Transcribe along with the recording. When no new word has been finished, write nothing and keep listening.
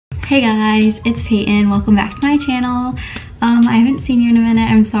Hey guys, it's Peyton. Welcome back to my channel. I haven't seen you in a minute.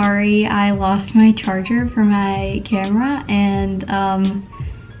 I'm sorry. I lost my charger for my camera and then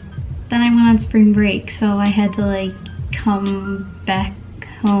I went on spring break, so I had to like come back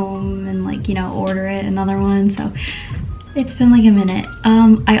home and like, you know, order another one. So it's been like a minute.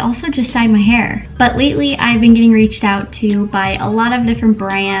 I also just dyed my hair, but lately I've been getting reached out to by a lot of different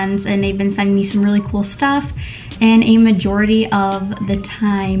brands and they've been sending me some really cool stuff, and a majority of the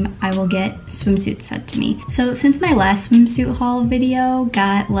time I will get swimsuits sent to me. So since my last swimsuit haul video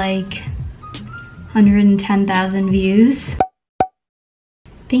got like 110,000 views,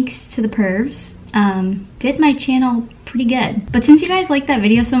 thanks to the pervs, did my channel pretty good. But since you guys liked that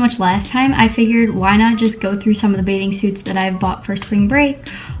video so much last time, I figured why not just go through some of the bathing suits that I've bought for spring break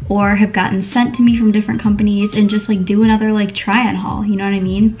or have gotten sent to me from different companies and just like do another like try on haul, you know what I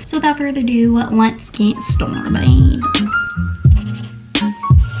mean? So without further ado, let's get started.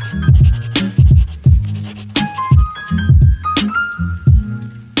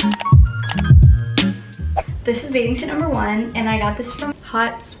 This is bathing suit number 1 and I got this from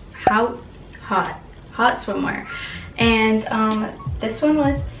Hot Swimwear, and this one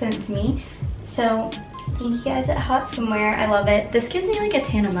was sent to me, so thank you guys at Hot Swimwear. I love it. This gives me like a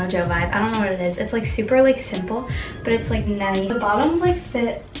Tana Mojo vibe. I don't know what it is. It's like super like simple, but it's like nice. The bottoms like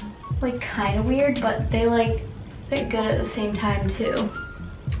fit like kind of weird, but they like fit good at the same time too.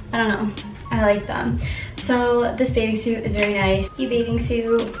 I don't know. I like them. So this bathing suit is very nice. Cute bathing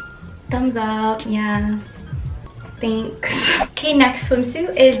suit. Thumbs up. Yeah. Thanks. Okay, next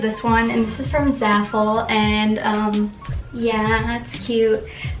swimsuit is this one, and this is from Zaful, and yeah, it's cute.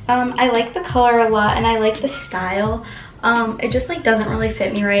 I like the color a lot and I like the style. It just like doesn't really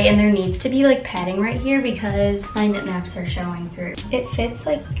fit me right, and there needs to be like padding right here because my nip naps are showing through. It fits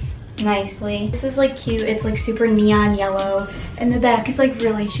like nicely. This is like cute. It's like super neon yellow, and the back is like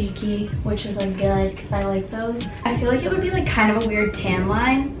really cheeky, which is like good because I like those. I feel like it would be like kind of a weird tan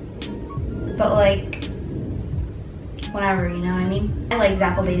line, but like whatever, you know what I mean? I like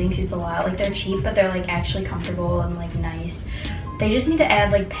Zaful bathing suits a lot. Like they're cheap, but they're like actually comfortable and like nice. They just need to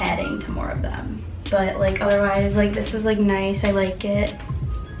add like padding to more of them. But like otherwise, like this is like nice. I like it.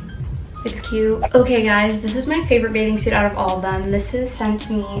 It's cute. Okay guys, this is my favorite bathing suit out of all of them. This is sent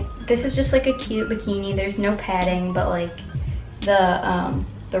to me. This is just like a cute bikini. There's no padding, but like the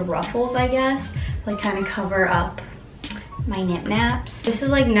ruffles, I guess, like kind of cover up my nip naps. This is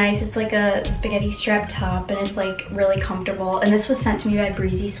like nice. It's like a spaghetti strap top and it's like really comfortable, and this was sent to me by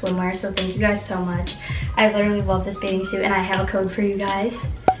Breezy Swimwear, so thank you guys so much. I literally love this bathing suit and I have a code for you guys.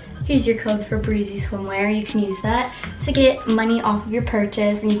 Here's your code for Breezy Swimwear. You can use that to get money off of your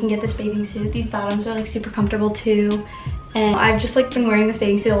purchase, and you can get this bathing suit. These bottoms are like super comfortable too, and I've just like been wearing this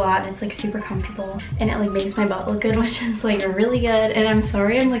bathing suit a lot and it's like super comfortable and it like makes my butt look good, which is like really good. And I'm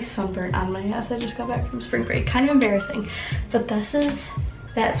sorry I'm like sunburnt on my ass. I just got back from spring break. Kind of embarrassing, but this is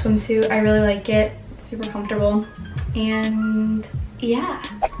that swimsuit. I really like it. It's super comfortable, and yeah.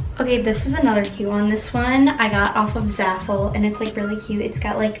 Okay, this is another cute one. This one I got off of Zaful and it's like really cute. It's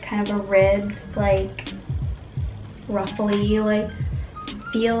got like kind of a ribbed like ruffly like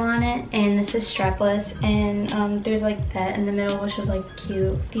feel on it, and this is strapless, and there's like that in the middle, which is like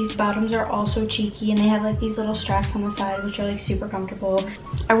cute. These bottoms are also cheeky and they have like these little straps on the side, which are like super comfortable.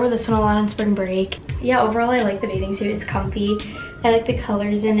 I wore this one a lot on spring break. Yeah, overall I like the bathing suit. It's comfy. I like the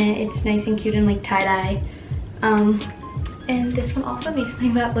colors in it. It's nice and cute and like tie-dye. And this one also makes my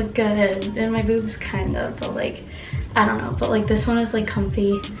butt look good, and my boobs kind of, but like I don't know, but like this one is like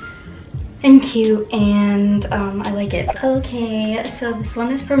comfy and cute, and I like it. Okay, so this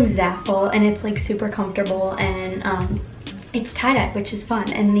one is from Zaful and it's like super comfortable, and it's tie-dye, which is fun,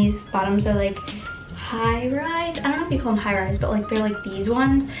 and these bottoms are like high-rise. I don't know if you call them high-rise, but like they're like these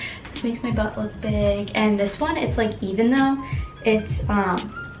ones. This makes my butt look big, and this one, it's like, even though it's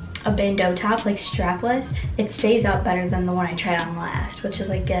a bandeau top, like strapless, it stays up better than the one I tried on last, which is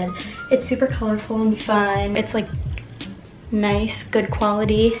like good. It's super colorful and fun. It's like nice, good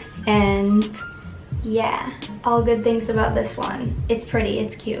quality, and yeah, all good things about this one. It's pretty,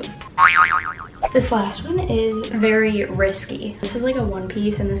 it's cute. This last one is very risky. This is like a one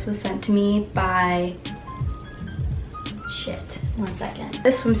piece, and this was sent to me by one second.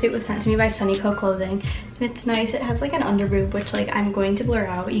 This swimsuit was sent to me by Sunnyco Clothing, and it's nice. It has like an underboob, which like I'm going to blur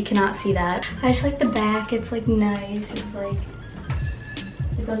out. You cannot see that. I just like the back. It's like nice. It's like,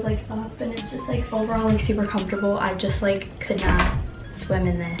 it goes like up, and it's just like overall like super comfortable. I just like could not swim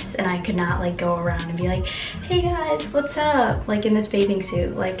in this, and I could not like go around and be like, hey guys, what's up, like in this bathing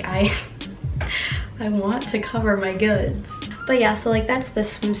suit. Like I want to cover my goods. But yeah, so like that's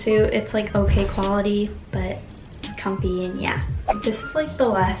this swimsuit. It's like okay quality, but it's comfy, and yeah. This is like the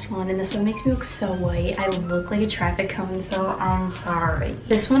last one, and this one makes me look so white. I look like a traffic cone, so I'm sorry.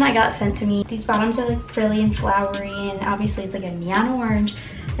 This one I got sent to me. These bottoms are like frilly and flowery, and obviously it's like a neon orange,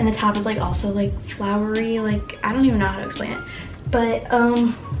 and the top is like also like flowery. Like, I don't even know how to explain it, but I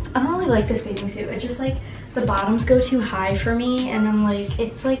don't really like this bathing suit. It's just like the bottoms go too high for me, and I'm like,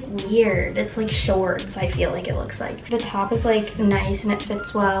 it's like weird. It's like shorts, I feel like it looks like. The top is like nice and it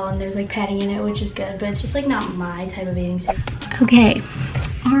fits well, and there's like padding in it, which is good, but it's just like not my type of bathing suit. Okay,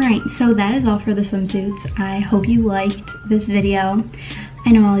 all right, so that is all for the swimsuits. I hope you liked this video.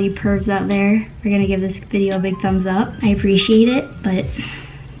 I know all you pervs out there are gonna give this video a big thumbs up. I appreciate it, but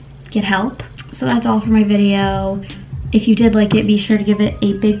get help. So that's all for my video. If you did like it, be sure to give it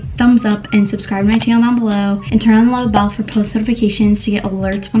a big thumbs up and subscribe to my channel down below, and turn on the little bell for post notifications to get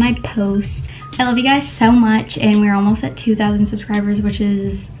alerts when I post. I love you guys so much, and we're almost at 2,000 subscribers, which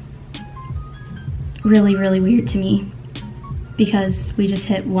is really, really weird to me because we just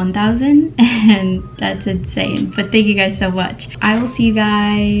hit 1,000 and that's insane. But thank you guys so much. I will see you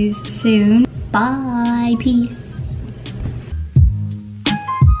guys soon. Bye, peace.